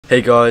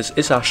Hey guys,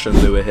 it's Ashton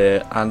Lua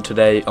here, and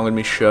today I'm going to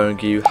be showing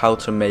you how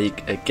to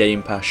make a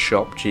Game Pass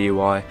shop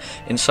GUI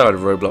inside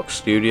of Roblox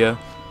Studio.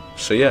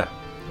 So yeah,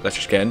 let's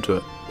just get into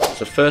it.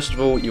 So first of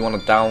all, you want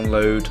to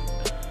download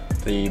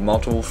the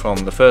model from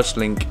the first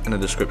link in the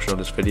description of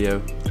this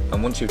video,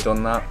 and once you've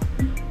done that,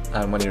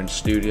 and when you're in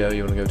Studio,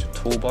 you want to go to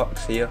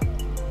Toolbox here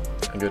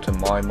and go to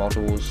My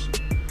Models,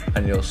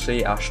 and you'll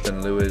see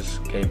Ashton Lua's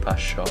Game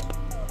Pass shop.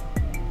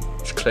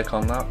 Just click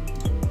on that,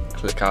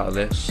 click out of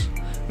this.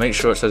 Make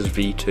sure it says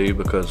V2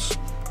 because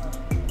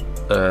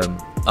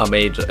I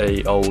made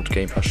a old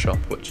Game Pass shop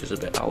which is a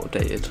bit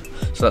outdated,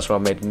 so that's why I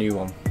made a new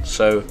one.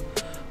 So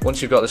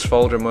once you've got this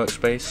folder in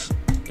Workspace,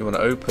 you want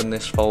to open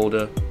this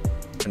folder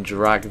and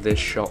drag this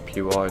shop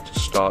UI to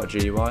start a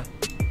GUI,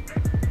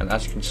 and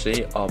as you can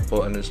see, our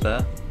button is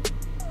there.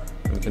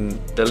 We can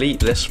delete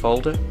this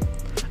folder,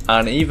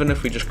 and even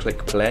if we just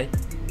click play,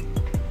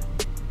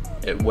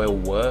 it will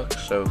work.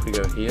 So if we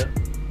go here,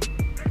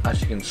 as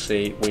you can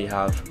see, we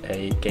have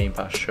a Game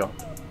Pass shop,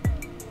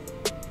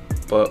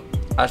 but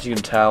as you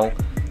can tell,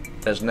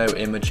 there's no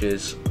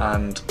images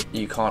and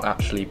you can't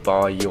actually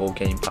buy your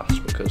Game Pass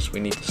because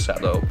we need to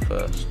set that up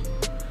first.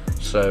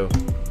 So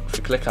if we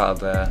click out of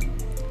there,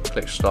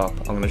 click stop,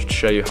 I'm going to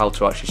show you how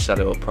to actually set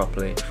it up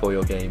properly for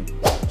your game.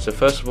 So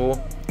first of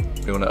all,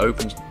 we want to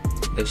open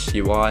this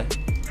UI,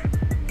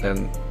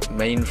 then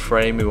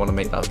mainframe, we want to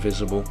make that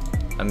visible,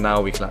 and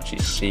now we can actually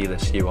see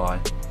this UI.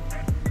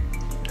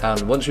 And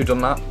once you've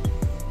done that,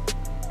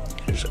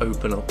 you just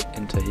open up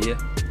into here,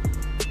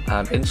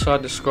 and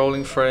inside the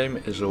scrolling frame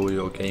is all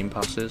your Game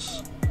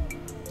Passes,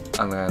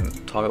 and then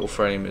title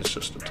frame is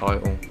just the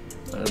title,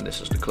 and this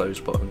is the close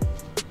button.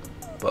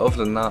 But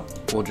other than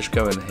that, we'll just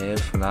go in here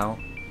for now,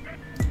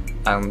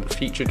 and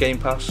featured Game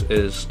Pass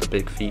is the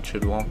big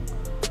featured one.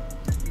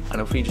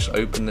 And if we just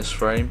open this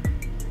frame,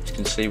 as you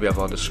can see, we have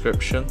our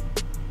description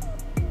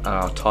and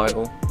our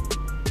title,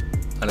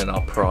 and then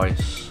our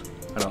price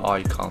and our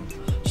icon.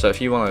 So if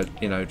you want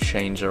to,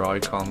 change your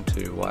icon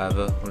to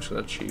whatever, I'm just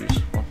going to choose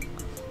one.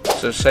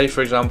 So say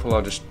for example,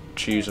 I'll just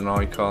choose an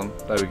icon,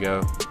 there we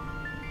go.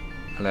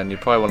 And then you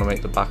probably want to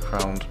make the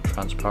background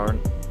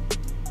transparent.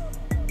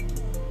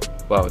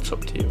 Well, it's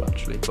up to you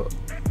actually, but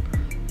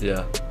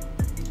yeah,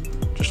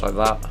 just like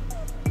that.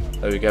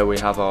 There we go, we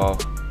have our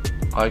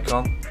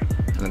icon,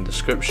 and then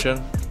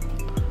description.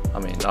 I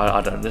mean,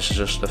 I don't, this is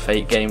just a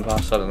fake Game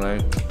Pass, I don't know,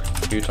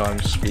 2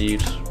 times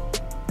speed.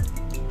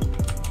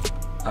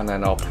 And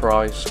then our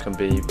price can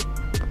be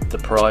the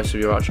price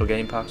of your actual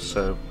Game Pass,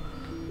 so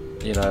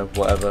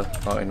whatever,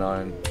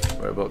 99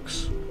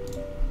 Robux.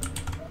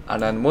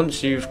 And then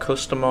once you've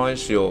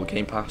customized your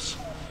Game Pass,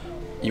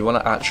 you want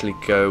to actually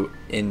go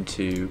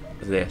into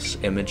this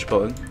image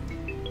button,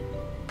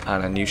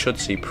 and then you should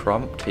see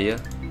prompt here.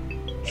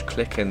 Just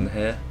click in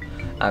here,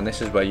 and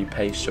this is where you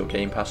paste your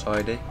Game Pass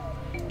ID.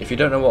 If you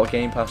don't know what a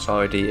Game Pass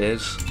ID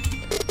is,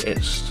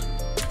 it's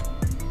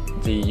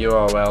the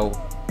URL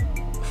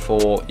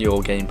for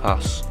your Game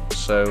Pass.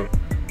 So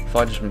if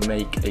I just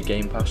make a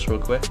Game Pass real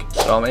quick,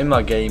 so I'm in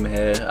my game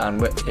here,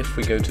 and if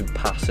we go to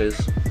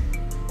passes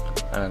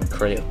and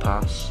create a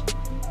pass,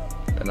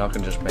 then I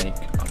can just make,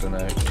 I don't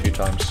know, 2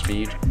 times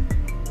speed,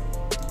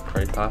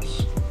 create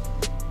pass.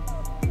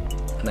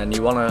 And then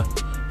you want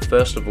to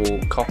first of all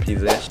copy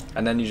this,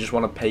 and then you just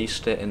want to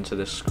paste it into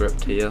this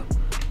script here.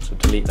 So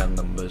delete them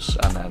numbers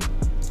and then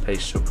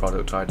paste your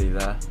product ID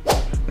there.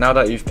 Now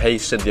that you've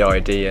pasted the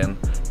ID in,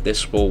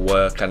 this will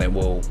work and it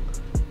will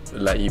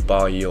let you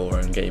buy your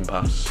own Game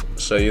Pass.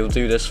 So you'll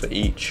do this for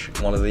each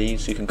one of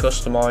these. You can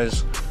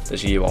customize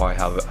this UI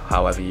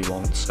however you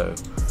want. So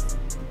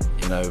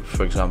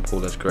for example,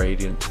 there's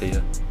gradients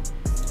here,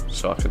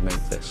 so I could make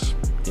this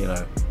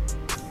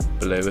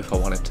blue if I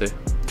wanted to,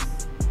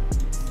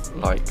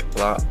 like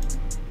that.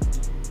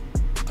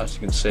 As you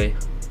can see,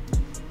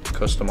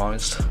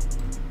 customized.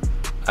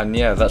 And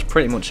yeah, that's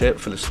pretty much it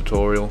for this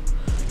tutorial.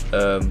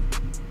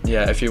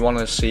 Yeah, if you want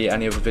to see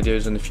any other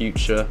videos in the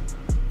future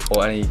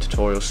or any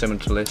tutorials similar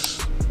to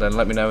this, then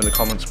let me know in the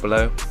comments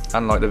below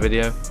and like the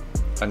video.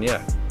 And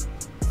yeah,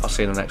 I'll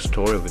see you in the next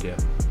tutorial video.